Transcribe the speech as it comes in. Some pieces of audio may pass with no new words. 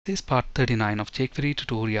This is part 39 of jQuery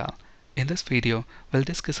tutorial. In this video, we'll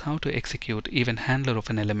discuss how to execute event handler of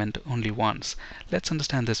an element only once. Let's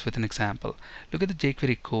understand this with an example. Look at the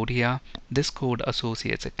jQuery code here. This code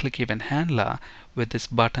associates a click event handler with this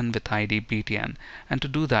button with ID btn, and to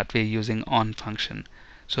do that we're using on function.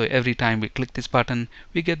 So every time we click this button,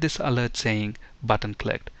 we get this alert saying button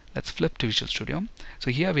clicked. Let's flip to Visual Studio. So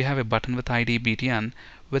here we have a button with ID btn.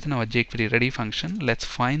 Within our jQuery ready function, let's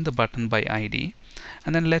find the button by ID,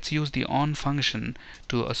 and then let's use the on function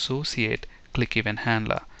to associate click event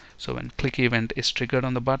handler. So when click event is triggered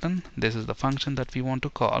on the button, this is the function that we want to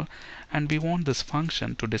call, and we want this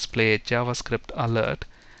function to display a JavaScript alert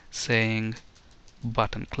saying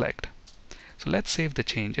button clicked. So let's save the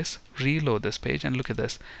changes, reload this page, and look at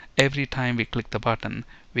this. Every time we click the button,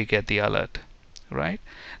 we get the alert, right?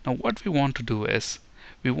 Now what we want to do is,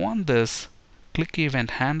 we want this click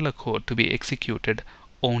event handler code to be executed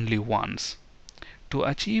only once. To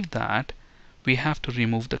achieve that, we have to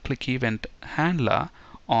remove the click event handler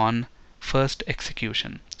on first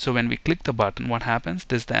execution. So when we click the button, what happens?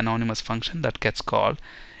 This is the anonymous function that gets called.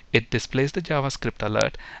 It displays the JavaScript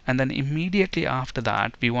alert, and then immediately after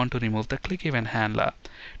that we want to remove the click event handler.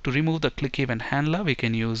 To remove the click event handler, we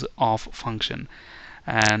can use off function,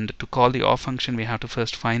 and to call the off function we have to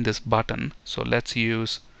first find this button. So let's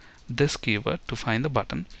use this keyword to find the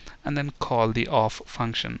button and then call the off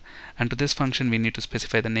function, and to this function we need to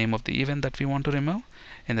specify the name of the event that we want to remove.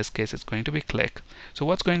 In this case it's going to be click. So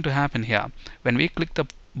what's going to happen here, when we click the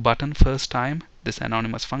button first time, this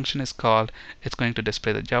anonymous function is called. It's going to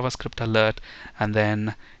display the JavaScript alert, and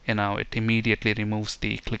then it immediately removes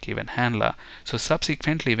the click event handler. So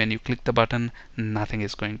subsequently when you click the button, nothing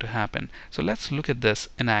is going to happen. So let's look at this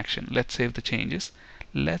in action. Let's save the changes.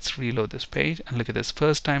 Let's reload this page and look at this.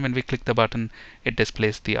 First time when we click the button, it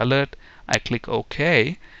displays the alert. I click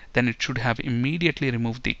OK, then it should have immediately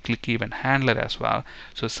removed the click event handler as well.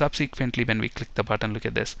 So subsequently when we click the button, look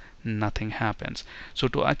at this, nothing happens. So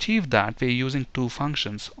to achieve that, we're using two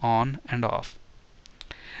functions, on and off.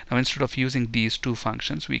 Now instead of using these two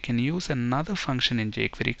functions, we can use another function in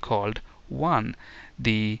jQuery called one.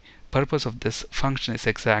 The purpose of this function is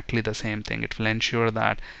exactly the same thing. It will ensure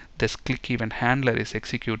that this click event handler is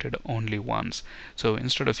executed only once. So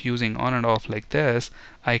instead of using on and off like this,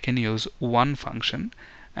 I can use one function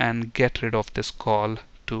and get rid of this call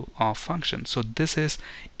to off function. So this is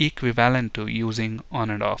equivalent to using on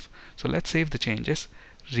and off. So let's save the changes,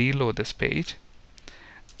 reload this page,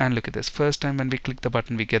 and look at this. First time when we click the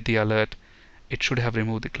button, we get the alert. It should have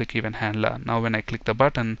removed the click event handler. Now when I click the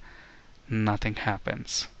button, nothing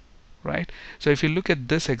happens, right? So if you look at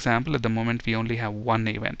this example, at the moment we only have one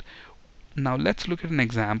event. Now let's look at an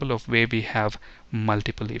example of where we have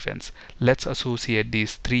multiple events. Let's associate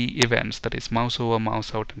these three events, that is mouse over,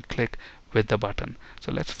 mouse out, and click, with the button.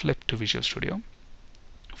 So let's flip to Visual Studio.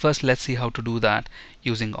 First let's see how to do that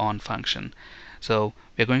using on function. So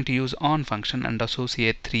we're going to use on function and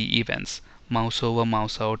associate three events, mouse over,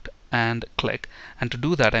 mouse out, and click. And to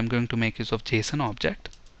do that, I'm going to make use of JSON object.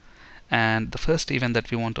 And the first event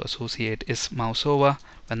that we want to associate is mouse over.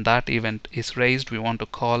 When that event is raised, we want to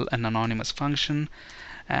call an anonymous function.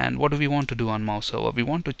 And what do we want to do on mouse over? We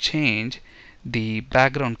want to change the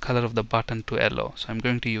background color of the button to yellow. So I'm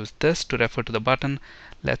going to use this to refer to the button.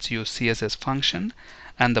 Let's use CSS function,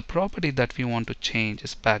 and the property that we want to change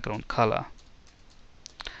is background color,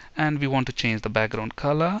 and we want to change the background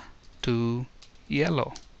color to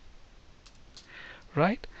yellow,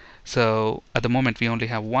 right? So at the moment we only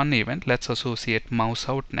have one event. Let's associate mouse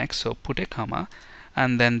out next, so put a comma,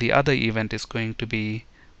 and then the other event is going to be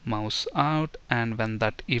mouse out, and when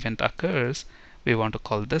that event occurs, we want to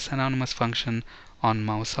call this anonymous function. On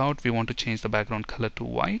mouse out, we want to change the background color to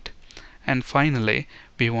white, and finally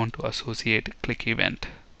we want to associate click event.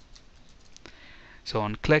 So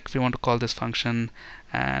on click, we want to call this function,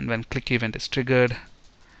 and when click event is triggered,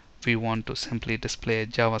 we want to simply display a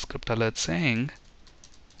JavaScript alert saying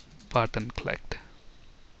button clicked.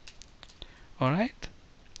 Alright,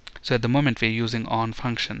 so at the moment we're using on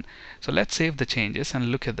function. So let's save the changes and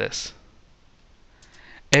look at this.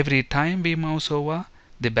 Every time we mouse over,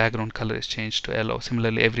 the background color is changed to yellow.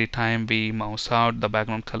 Similarly, every time we mouse out, the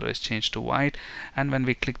background color is changed to white, and when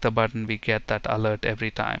we click the button, we get that alert every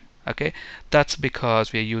time. Okay, that's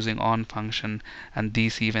because we are using on function, and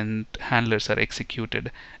these event handlers are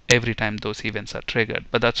executed every time those events are triggered.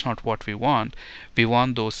 But that's not what we want. We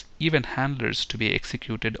want those event handlers to be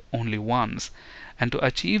executed only once, and to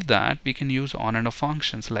achieve that we can use on and off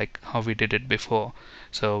functions like how we did it before.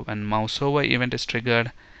 So when mouse over event is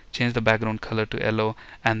triggered, change the background color to yellow,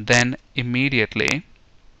 and then immediately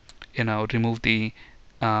remove the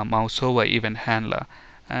mouse over event handler.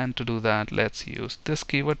 And to do that, let's use this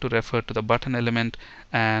keyword to refer to the button element,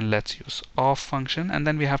 and let's use off function, and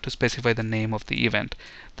then we have to specify the name of the event.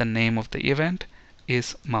 The name of the event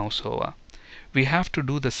is mouse over. We have to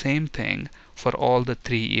do the same thing for all the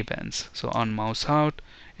three events. So on mouse out,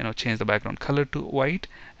 change the background color to white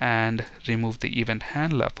and remove the event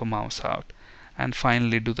handler for mouse out. And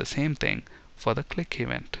finally do the same thing for the click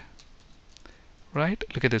event. Right?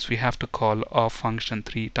 Look at this, we have to call off function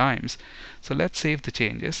 3 times. So let's save the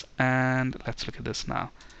changes and let's look at this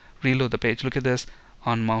now. Reload the page. Look at this.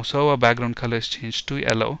 On mouse over, background color is changed to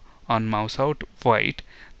yellow. On mouse out, white.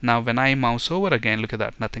 Now when I mouse over again, look at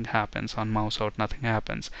that, nothing happens. On mouse out, nothing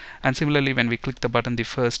happens. And similarly, when we click the button the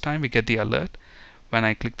first time, we get the alert. When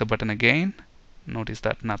I click the button again, notice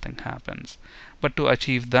that nothing happens. But to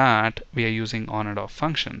achieve that, we are using on and off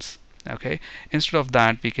functions. Okay, instead of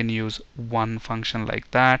that, we can use one function like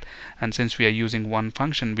that, and since we are using one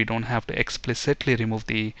function, we don't have to explicitly remove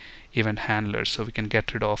the event handlers, so we can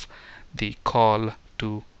get rid of the call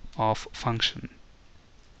to off function.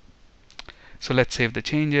 So let's save the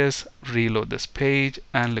changes, reload this page,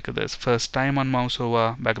 and look at this. First time on mouse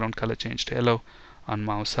over, background color changed to yellow. On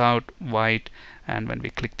mouse out, white, and when we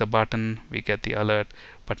click the button, we get the alert,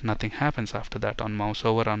 but nothing happens after that on mouse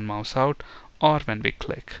over, on mouse out, or when we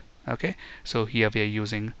click. Okay, so here we are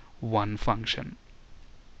using one function.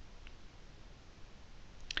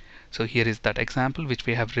 So here is that example which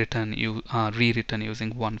we have rewritten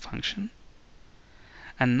using one function.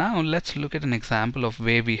 And now let's look at an example of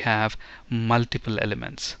where we have multiple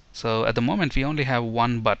elements. So at the moment we only have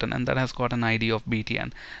one button, and that has got an ID of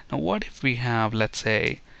btn. Now what if we have, let's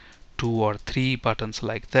say, 2 or 3 buttons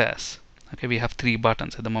like this? Okay, we have 3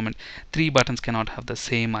 buttons at the moment. 3 buttons cannot have the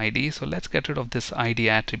same ID, so let's get rid of this ID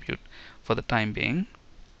attribute for the time being.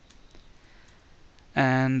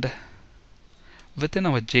 And within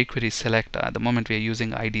our jQuery selector, at the moment we are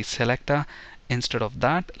using ID selector. Instead of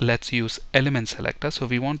that, let's use element selector. So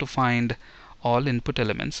we want to find all input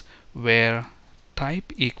elements where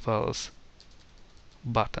type equals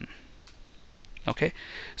button. Okay,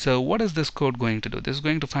 so what is this code going to do? This is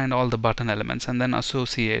going to find all the button elements and then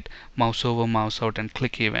associate mouse over, mouse out, and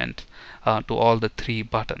click event to all the 3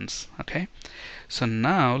 buttons. Okay, so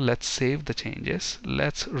now let's save the changes.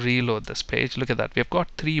 Let's reload this page. Look at that, we've got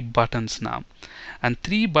 3 buttons now, and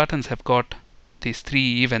 3 buttons have got these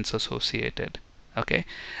 3 events associated. Okay,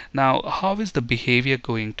 now how is the behavior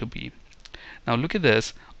going to be? Now look at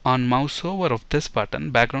this. On mouse over of this button,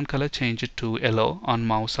 background color change it to yellow. On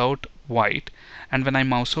mouse out, white, and when I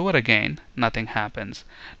mouse over again, nothing happens.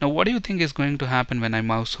 Now what do you think is going to happen when I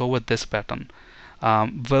mouse over this button?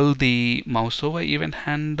 Will the mouse over event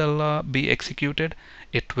handler be executed?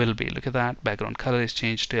 It will be. Look at that, background color is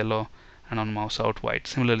changed to yellow, and on mouse out, white.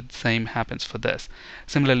 Similarly, the same happens for this.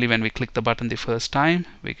 Similarly, when we click the button the first time,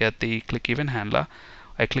 we get the click event handler.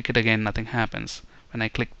 I click it again, nothing happens. When I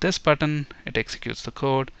click this button, it executes the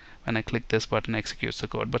code. When I click this button, it executes the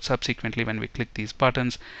code. But subsequently, when we click these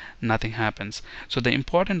buttons, nothing happens. So the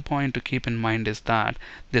important point to keep in mind is that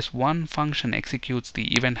this one function executes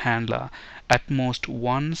the event handler at most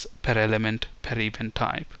once per element per event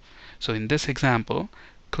type. So in this example,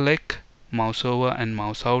 click, mouse over, and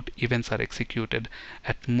mouse out events are executed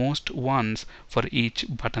at most once for each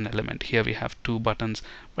button element. Here we have 2 buttons,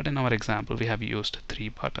 but in our example, we have used 3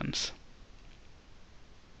 buttons.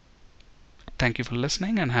 Thank you for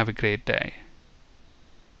listening and have a great day.